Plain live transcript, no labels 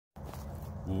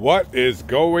What is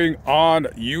going on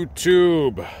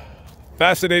YouTube?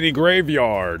 Fascinating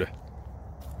graveyard.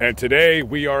 And today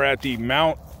we are at the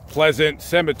Mount Pleasant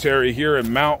Cemetery here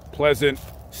in Mount Pleasant,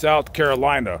 South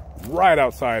Carolina, right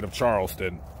outside of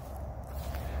Charleston.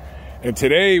 And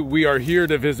today we are here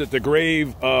to visit the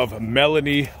grave of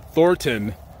Melanie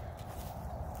Thornton.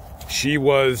 She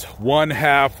was one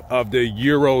half of the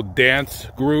Euro dance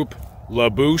group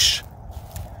BOUCHE.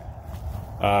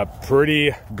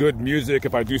 Pretty good music,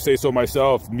 if I do say so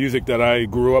myself. Music that I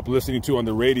grew up listening to on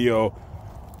the radio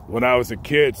when I was a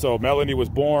kid. So Melanie was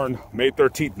born May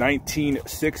 13th,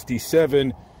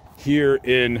 1967 here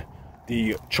in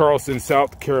the Charleston,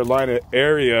 South Carolina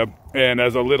area. And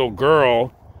as a little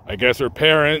girl, I guess her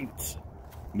parents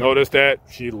noticed that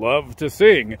she loved to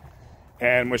sing.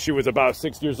 And when she was about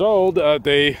 6 years old,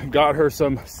 they got her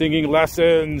some singing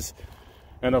lessons.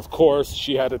 And of course,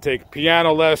 she had to take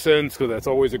piano lessons, because that's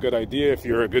always a good idea. If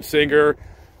you're a good singer,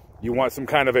 you want some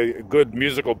kind of a good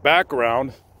musical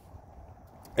background.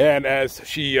 And as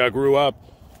she grew up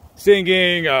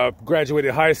singing,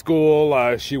 graduated high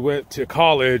school, she went to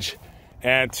college.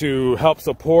 And to help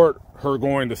support her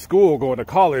going to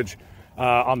college,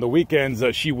 on the weekends,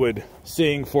 she would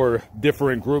sing for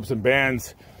different groups and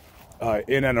bands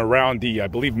in and around the, I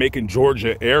believe, Macon,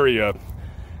 Georgia area.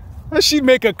 She'd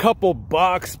make a couple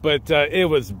bucks, but it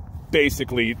was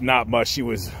basically not much. She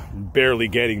was barely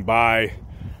getting by.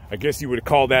 I guess you would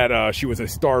call that she was a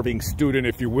starving student,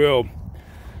 if you will.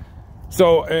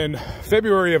 So in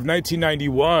February of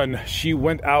 1991, she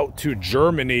went out to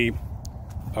Germany.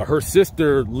 Her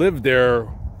sister lived there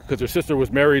because her sister was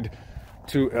married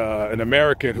to an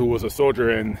American who was a soldier,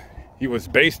 and he was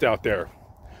based out there.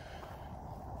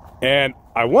 And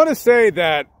I want to say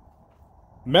that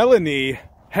Melanie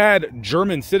had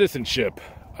German citizenship.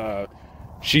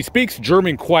 She speaks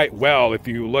German quite well if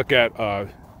you look at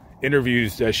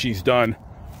interviews that she's done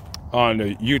on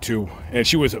YouTube. And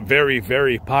she was very,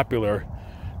 very popular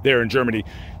there in Germany.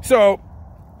 So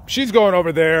she's going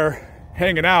over there,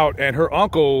 hanging out, and her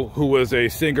uncle, who was a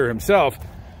singer himself,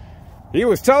 he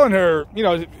was telling her, you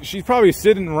know, she's probably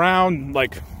sitting around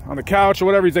like on the couch or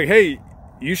whatever. He's like, hey,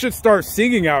 you should start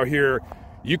singing out here.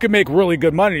 You could make really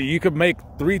good money. You could make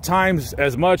 3 times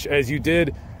as much as you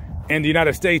did in the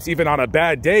United States. Even on a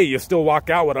bad day, you still walk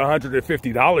out with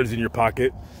 $150 in your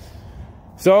pocket.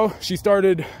 So she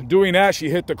started doing that.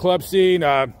 She hit the club scene.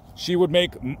 She would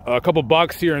make a couple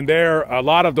bucks here and there. A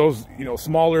lot of those, you know,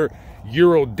 smaller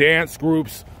Euro dance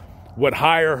groups would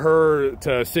hire her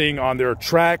to sing on their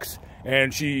tracks,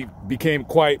 and she became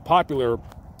quite popular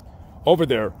over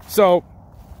there. So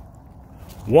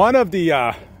one of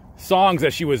the songs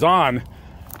that she was on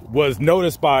was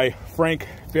noticed by Frank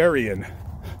Farian.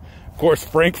 Of course,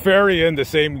 Frank Farian, the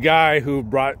same guy who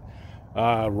brought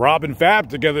Rob and Fab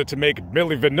together to make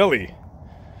Milli Vanilli.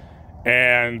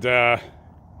 And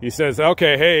he says,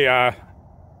 okay, hey,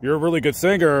 you're a really good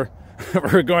singer.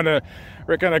 we're gonna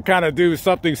kind of do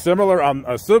something similar. I'm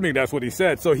assuming that's what he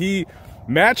said. So he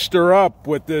matched her up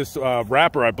with this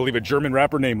rapper, I believe a German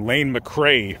rapper named Lane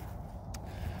McRae.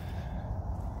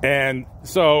 And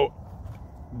so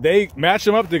they match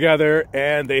them up together,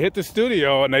 and they hit the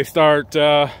studio, and they start,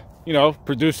 you know,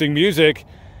 producing music.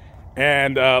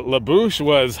 And BOUCHE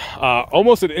was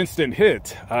almost an instant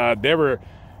hit. They were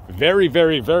very,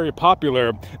 very, very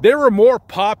popular. They were more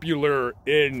popular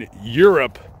in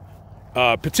Europe,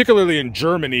 particularly in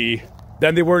Germany,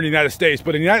 than they were in the United States.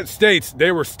 But in the United States,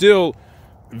 they were still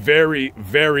very,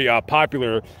 very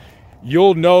popular.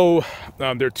 You'll know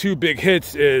their 2 big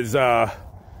hits is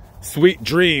Sweet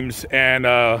Dreams, and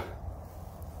I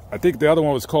think the other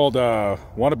one was called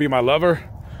Wanna Be My Lover.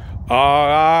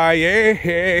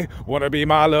 Yeah, wanna be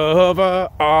my lover.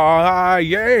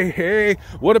 Yeah,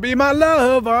 wanna be my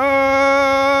lover.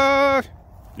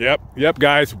 Yep,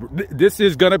 guys, this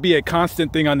is gonna be a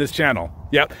constant thing on this channel.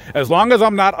 Yep, as long as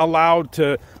I'm not allowed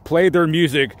to play their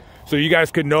music so you guys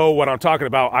can know what I'm talking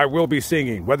about, I will be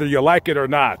singing, whether you like it or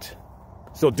not.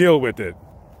 So deal with it.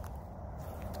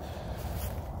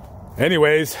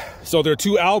 Anyways, so their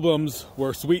 2 albums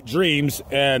were Sweet Dreams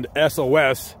and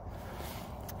SOS,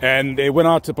 and they went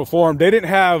on to perform. They didn't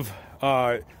have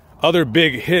other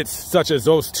big hits such as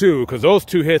those 2, because those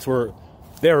 2 hits were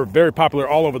very popular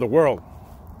all over the world.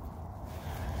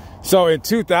 So in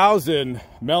 2000,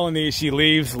 Melanie, she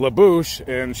leaves BOUCHE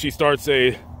and she starts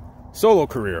a solo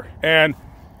career, and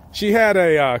she had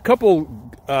a couple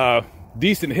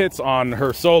decent hits on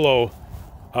her solo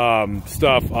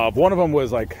stuff. One of them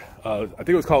was like, I think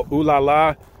it was called Ooh La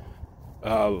La,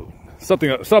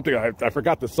 something. I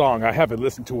forgot the song. I haven't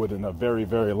listened to it in a very,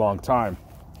 very long time.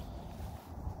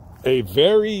 A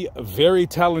very, very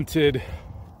talented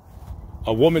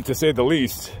a woman, to say the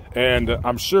least. And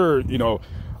I'm sure, you know,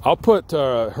 I'll put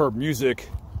her music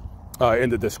in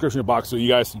the description box so you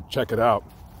guys can check it out.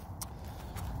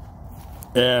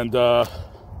 And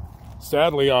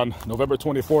sadly, on November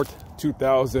 24th,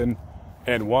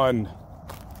 2001,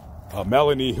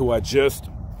 Melanie, who had just,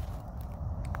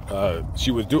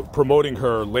 she was promoting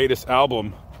her latest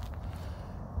album,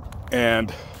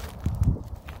 and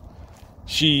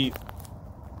she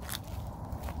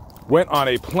went on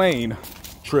a plane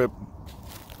trip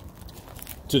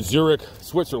to Zurich,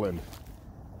 Switzerland.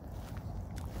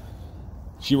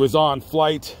 She was on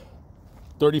flight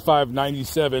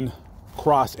 3597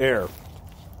 Cross Air.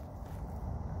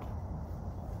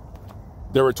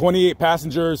 There were 28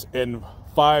 passengers and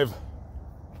 5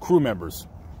 crew members.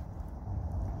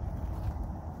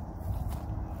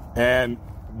 And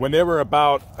when they were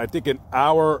about, I think, an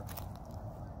hour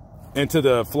into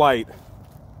the flight,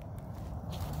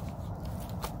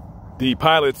 the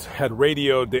pilots had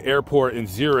radioed the airport in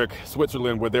Zurich,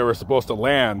 Switzerland, where they were supposed to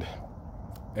land.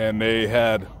 And they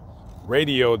had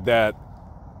radioed that,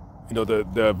 you know,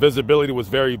 the visibility was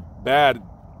very bad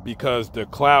because the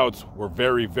clouds were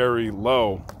very, very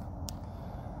low.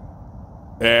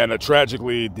 And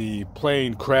tragically, the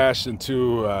plane crashed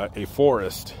into a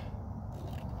forest.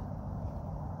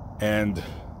 And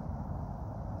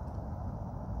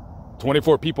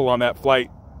 24 people on that flight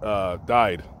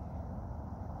died.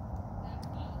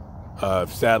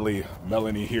 Sadly,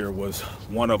 Melanie here was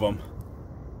one of them.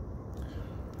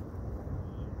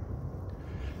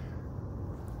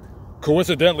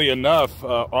 Coincidentally enough,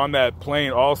 on that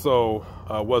plane also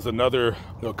was another,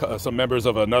 some members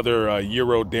of another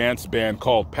Euro dance band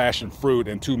called Passion Fruit,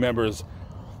 and 2 members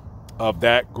of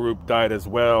that group died as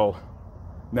well.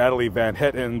 Natalie Van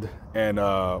Hetten and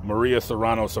Maria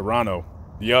Serrano.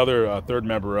 The other 3rd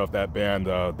member of that band,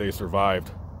 they survived.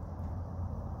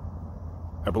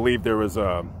 I believe there was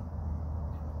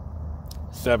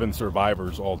 7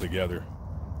 survivors altogether.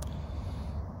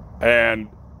 And,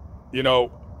 you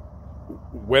know,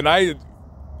 when I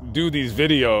do these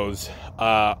videos,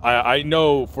 I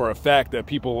know for a fact that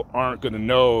people aren't going to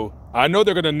know. I know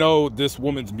they're going to know this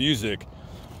woman's music,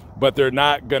 but they're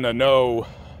not going to know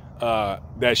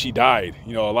that she died.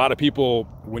 You know, a lot of people,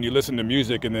 when you listen to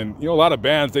music, and then, you know, a lot of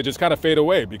bands, they just kind of fade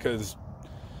away because,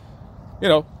 you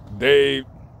know, they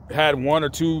had 1 or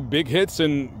 2 big hits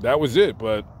and that was it.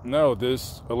 But no,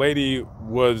 this lady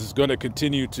was going to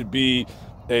continue to be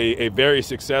a very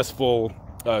successful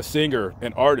singer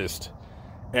and artist.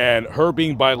 And her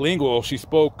being bilingual, she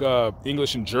spoke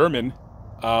English and German.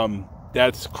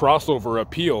 That's crossover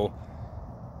appeal.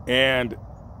 And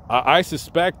I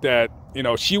suspect that, you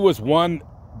know, she was one,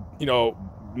 you know,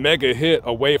 mega hit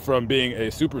away from being a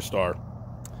superstar.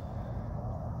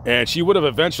 And she would have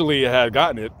eventually had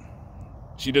gotten it.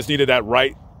 She just needed that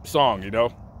right song, you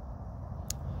know.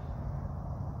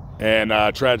 And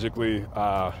tragically,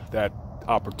 that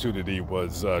opportunity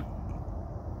was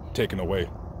taken away.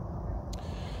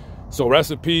 So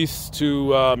rest in peace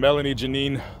to Melanie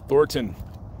Janine Thornton.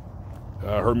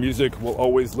 Her music will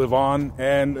always live on,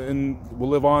 and will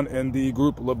live on in the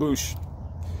group BOUCHE.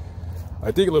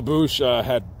 I think BOUCHE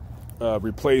had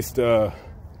replaced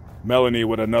Melanie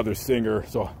with another singer,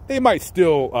 so they might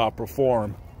still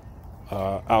perform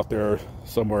out there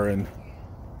somewhere in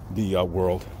the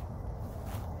world.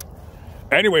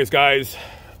 Anyways, guys,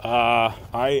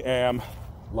 I am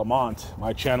Lamont.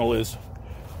 My channel is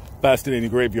Fascinating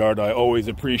Graveyard. I always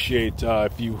appreciate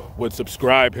if you would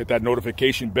subscribe, hit that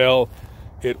notification bell.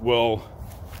 It will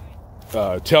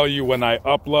tell you when I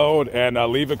upload, and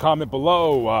leave a comment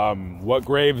below. What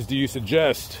graves do you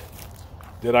suggest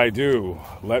that I do?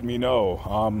 Let me know.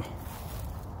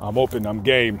 I'm open, I'm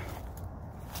game.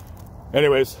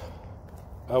 Anyways,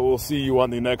 I will see you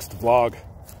on the next vlog.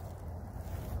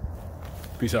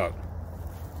 Peace out.